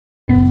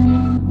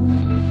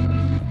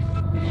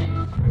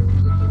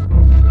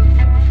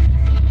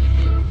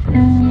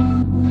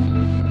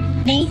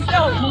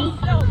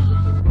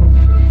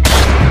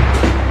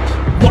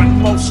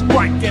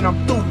strike and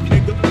I'm through,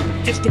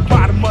 nigga. It's the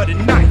bottom of the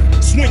night,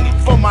 swinging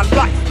for my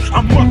life.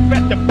 I'm up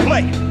at the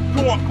plate,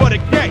 going for the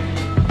game.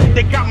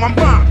 They got my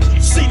mom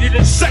seated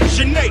in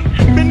Section 8.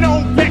 Been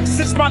on deck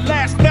since my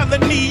last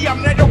felony.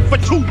 I'm that 0 for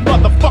 2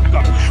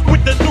 motherfucker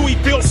with the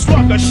Louisville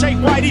slugger. Shay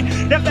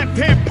Whitey, that left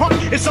hand punk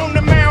is on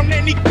the mound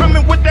and he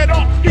coming with that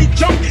off-beat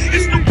jump.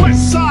 It's the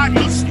West Side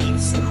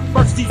Easties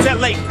versus these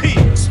LA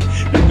pigs.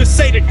 You can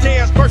say the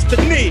tails versus the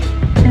knee.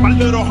 My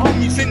little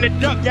homies in the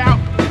dugout,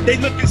 they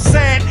looking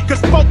sad cause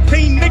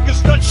 14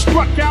 niggas done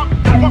struck out.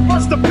 My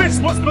first offense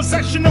was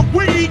possession of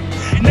weed.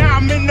 Now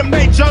I'm in the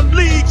major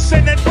leagues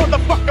and that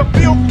motherfucker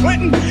Bill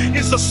Clinton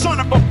is a son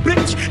of a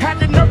bitch. Had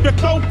the nerve to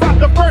throw by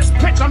the first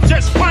pitch. I'm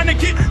just trying to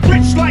get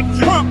rich like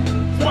Trump.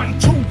 1,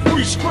 2,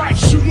 3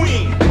 strikes, you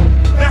win.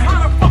 Now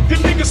how the fuck the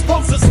niggas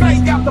supposed to stay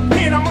out the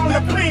pen? I'm on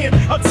the plan,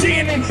 a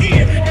 10 in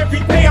here every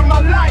day of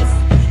my life.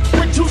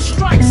 With 2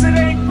 strikes it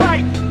ain't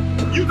right.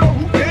 You know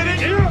who did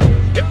it? Yeah.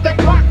 If they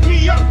lock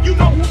me up, you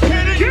know who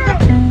did it? Yeah.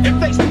 If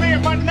they smear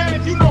my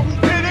name, you know who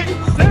did it?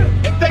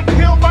 If they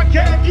kill my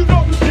gang, you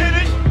know who did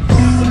it?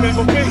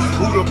 Remember me?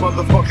 Who the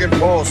motherfucking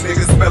boss?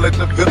 Niggas spell it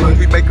the villain,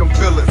 we make them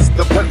villains.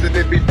 The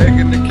president be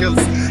begging to kill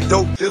us.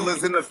 Dope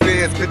dealers in the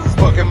feds, bitches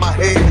fucking my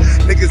head.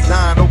 Niggas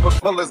dying over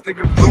colors,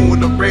 niggas blue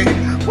and the red.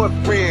 What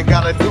friend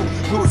gotta do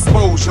to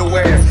expose your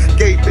ass?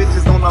 Gay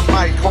bitches on the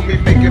mic,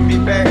 homie making me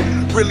mad.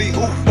 Really,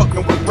 who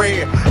fucking with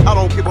red? I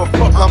don't give a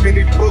fuck how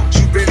many books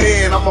you been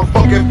in. I'm a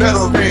fucking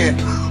veteran.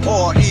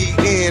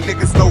 R-E-N,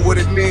 niggas know what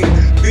it mean.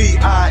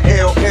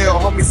 V-I-L-L,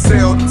 homie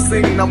sell the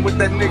scene. I'm with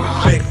that nigga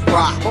Jake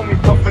Rock.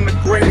 Homie puffin' the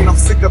green. I'm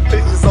sick of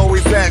bitches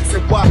always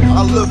asking why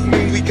I look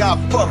mean. We got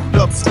fucked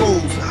up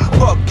schools,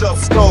 fucked up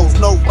schools.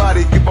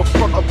 Nobody give a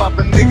fuck about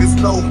the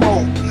niggas no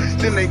more.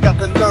 Then they got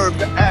the nerve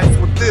to ask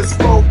with this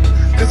folk.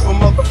 This for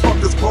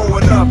motherfuckers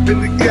growing up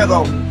in the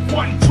ghetto.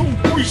 1,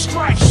 2, 3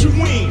 strikes, you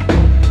win.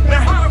 Now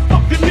how the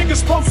fuck the niggas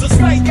supposed to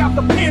stay out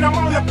the pen? I'm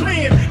on the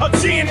plan, a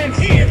 10 in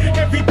here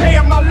every day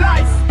of my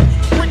life.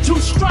 With 2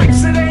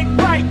 strikes it ain't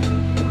right.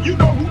 You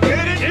know who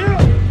did it?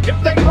 Yeah.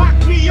 If they lock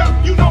me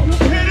up, you know who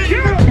did it?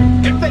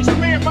 Yeah. If they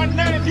smear my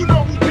name, you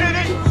know who did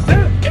it?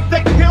 Yeah. If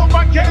they kill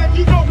my gang,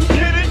 you know who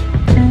did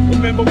it?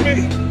 Remember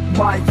me?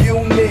 My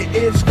unit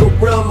is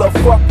gorilla.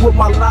 Fuck with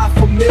my life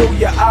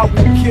familiar, I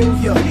will kill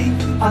ya.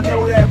 I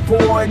know that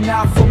boy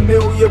not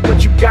familiar,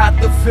 but you got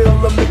to feel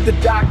him if the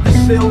doctor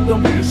sealed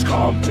him. It's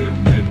Compton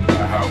in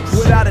the house.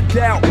 Without a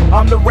doubt,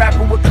 I'm the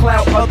rapper with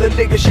clout other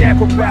niggas yap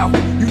about.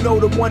 You know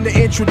the one that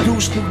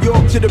introduced New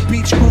York to the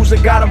beach cruise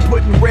and got them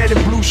putting red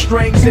and blue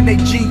strings in they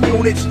G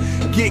units.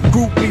 Get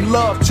groupie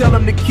love, tell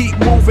them to keep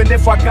moving.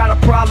 If I got a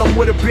problem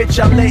with a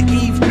bitch, I let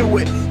Eve do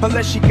it.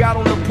 Unless she got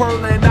on the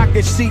pearl and I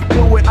can see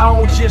through it. I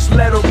don't just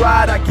let her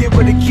ride, I give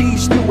her the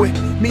keys to it.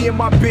 Me and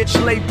my bitch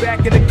lay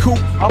back in the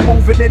coupe. I'm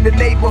moving in the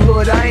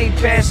neighborhood, I ain't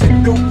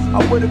passing through.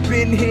 I would've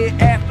been here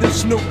after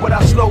Snoop, but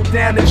I slowed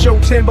down to show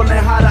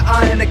Timberland how to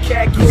iron a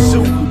khaki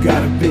suit. You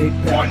got a big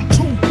back.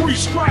 1, 2, 3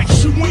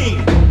 strikes, you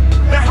win.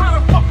 Now how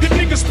the fuck the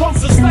niggas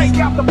supposed to stay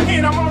out the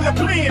pen? I'm on the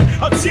plan,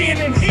 a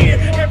 10 in here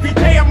every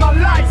day of my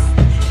life.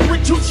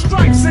 With 2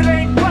 strikes it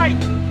ain't right.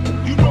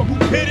 You know who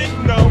did it?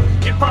 No.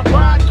 If I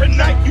ride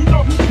tonight, you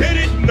know who did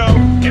it? No.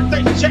 If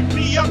they check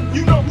me up,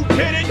 you know who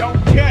did it?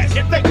 Don't guess.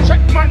 If they check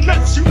my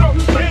nuts, you know who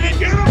did it?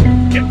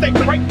 If they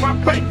break my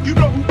bank, you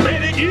know who